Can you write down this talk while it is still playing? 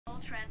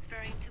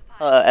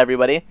Hello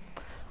everybody.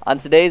 On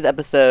today's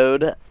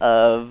episode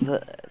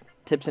of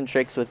Tips and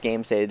Tricks with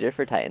Gamesager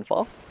for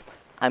Titanfall,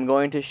 I'm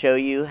going to show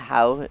you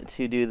how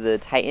to do the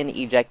Titan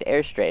eject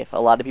airstrafe. A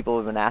lot of people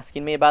have been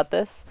asking me about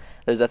this.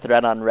 There's a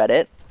thread on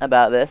Reddit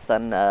about this,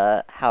 on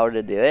how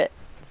to do it,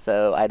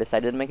 so I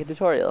decided to make a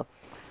tutorial.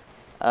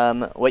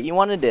 What you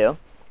want to do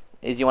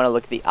is you want to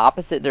look the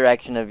opposite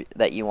direction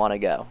that you want to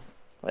go.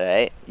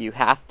 Right? You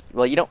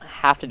don't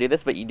have to do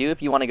this, but you do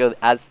if you want to go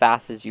as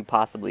fast as you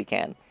possibly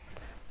can.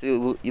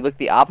 So you look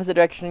the opposite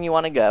direction you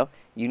want to go.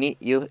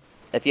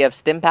 If you have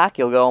stim pack,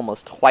 you'll go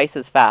almost twice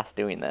as fast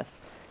doing this.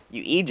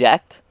 You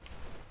eject,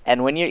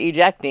 and when you're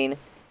ejecting,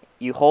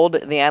 you hold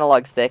the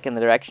analog stick in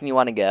the direction you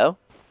want to go,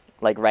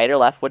 like right or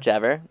left,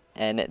 whichever,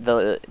 and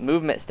the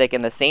movement stick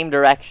in the same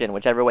direction,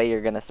 whichever way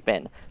you're going to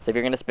spin. So if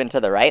you're going to spin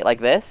to the right like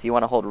this, you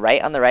want to hold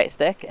right on the right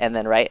stick, and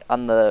then right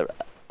on the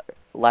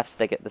left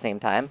stick at the same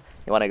time.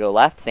 You want to go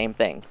left, same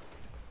thing.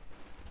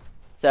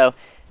 So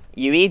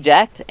you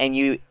eject, and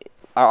you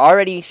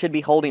should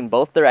be holding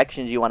both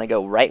directions you want to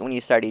go right when you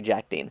start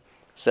ejecting,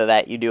 so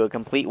that you do a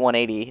complete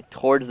 180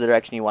 towards the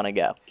direction you want to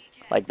go,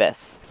 like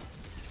this.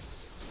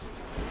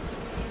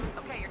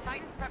 Okay, your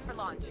Titan's prepped for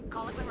launch.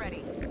 Call it when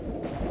ready.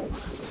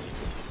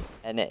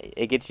 And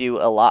it gets you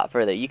a lot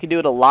further. You can do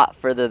it a lot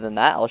further than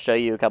that. I'll show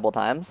you a couple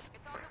times,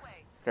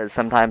 because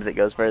sometimes it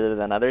goes further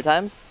than other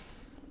times.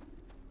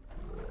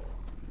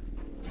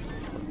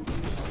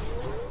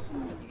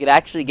 You could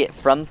actually get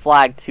from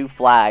flag to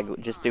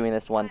flag just doing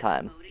this one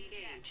time.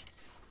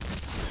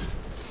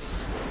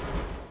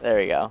 There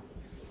we go.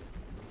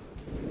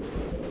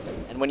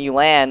 And when you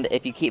land,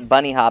 if you keep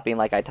bunny hopping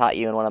like I taught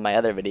you in one of my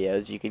other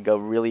videos, you could go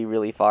really,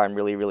 really far and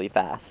really, really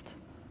fast.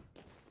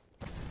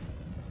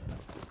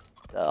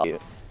 So,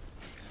 let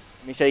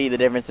me show you the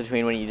difference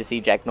between when you just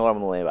eject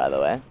normally, by the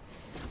way.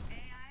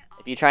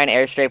 If you try and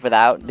airstrafe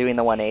without doing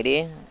the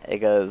 180, it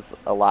goes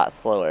a lot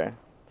slower.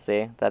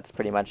 See? That's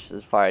pretty much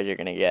as far as you're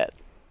going to get.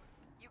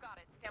 You got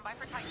it. Stand by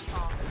for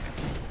Titanfall.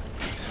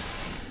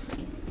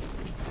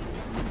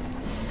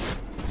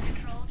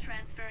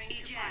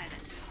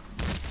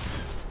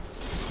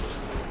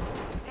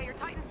 Hey, your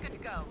Titan's good to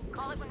go.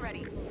 Call it when ready.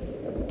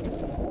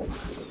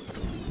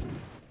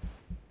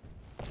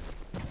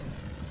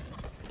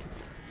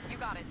 You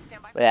got it.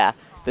 Stand by for Yeah,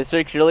 this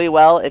works really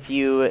well if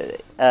you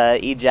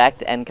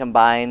eject and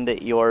combined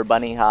your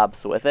bunny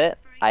hops with it.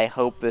 I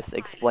hope this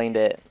explained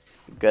it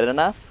good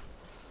enough.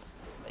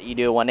 You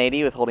do a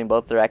 180 with holding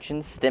both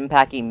directions. Stim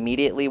pack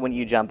immediately when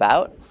you jump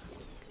out.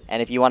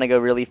 And if you want to go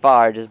really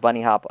far, just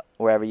bunny hop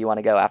wherever you want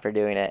to go after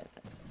doing it.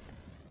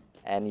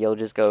 And you'll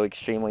just go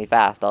extremely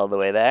fast all the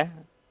way there.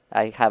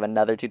 I have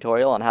another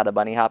tutorial on how to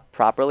bunny hop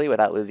properly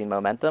without losing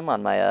momentum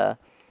on my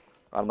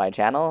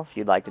channel. If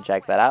you'd like to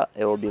check that out,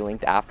 it will be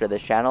linked after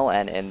this channel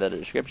and in the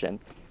description.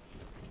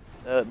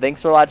 So thanks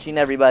for watching,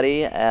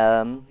 everybody.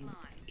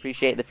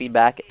 Appreciate the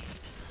feedback.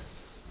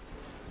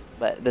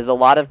 But there's a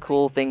lot of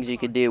cool things you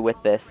could do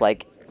with this.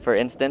 Like, for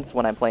instance,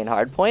 when I'm playing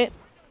hardpoint,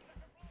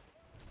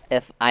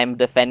 if I'm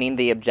defending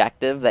the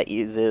objective that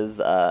uses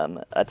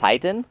a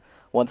Titan,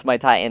 once my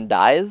Titan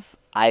dies,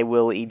 I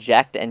will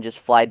eject and just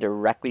fly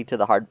directly to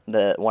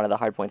one of the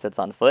hardpoints that's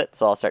on foot,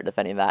 so I'll start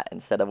defending that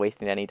instead of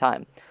wasting any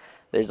time.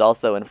 There's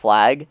also in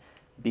flag,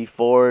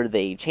 before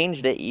they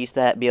changed it, you used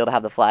to be able to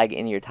have the flag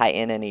in your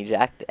Titan and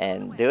eject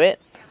and do it.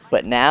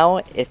 But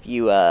now, if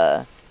you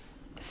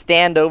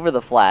stand over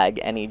the flag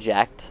and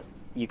eject,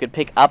 you could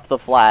pick up the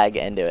flag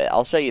and do it.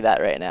 I'll show you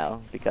that right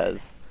now,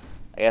 because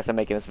I guess I'm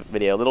making this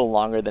video a little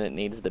longer than it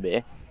needs to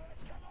be.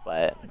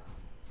 But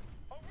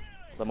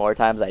the more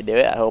times I do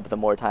it, I hope the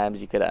more times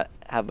you could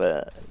have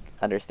a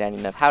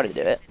understanding of how to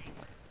do it.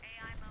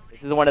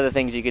 This is one of the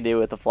things you could do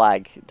with the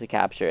flag to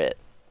capture it.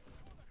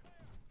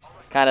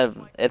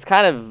 It's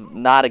kind of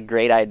not a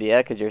great idea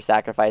because you're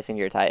sacrificing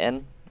your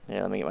Titan.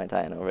 Here, let me get my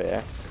Titan over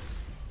here.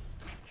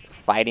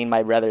 Fighting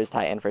my brother's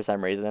Titan for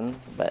some reason,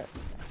 but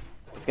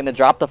it's gonna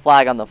drop the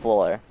flag on the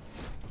floor,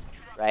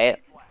 right?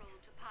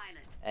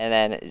 And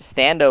then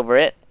stand over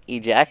it,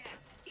 eject,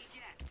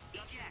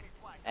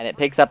 and it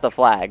picks up the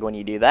flag when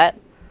you do that.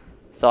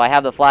 So I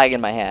have the flag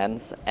in my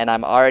hands, and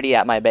I'm already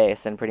at my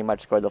base and pretty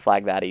much scored the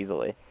flag that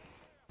easily.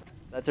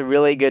 That's a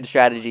really good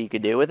strategy you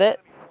could do with it.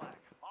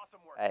 All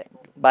right,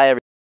 bye everybody.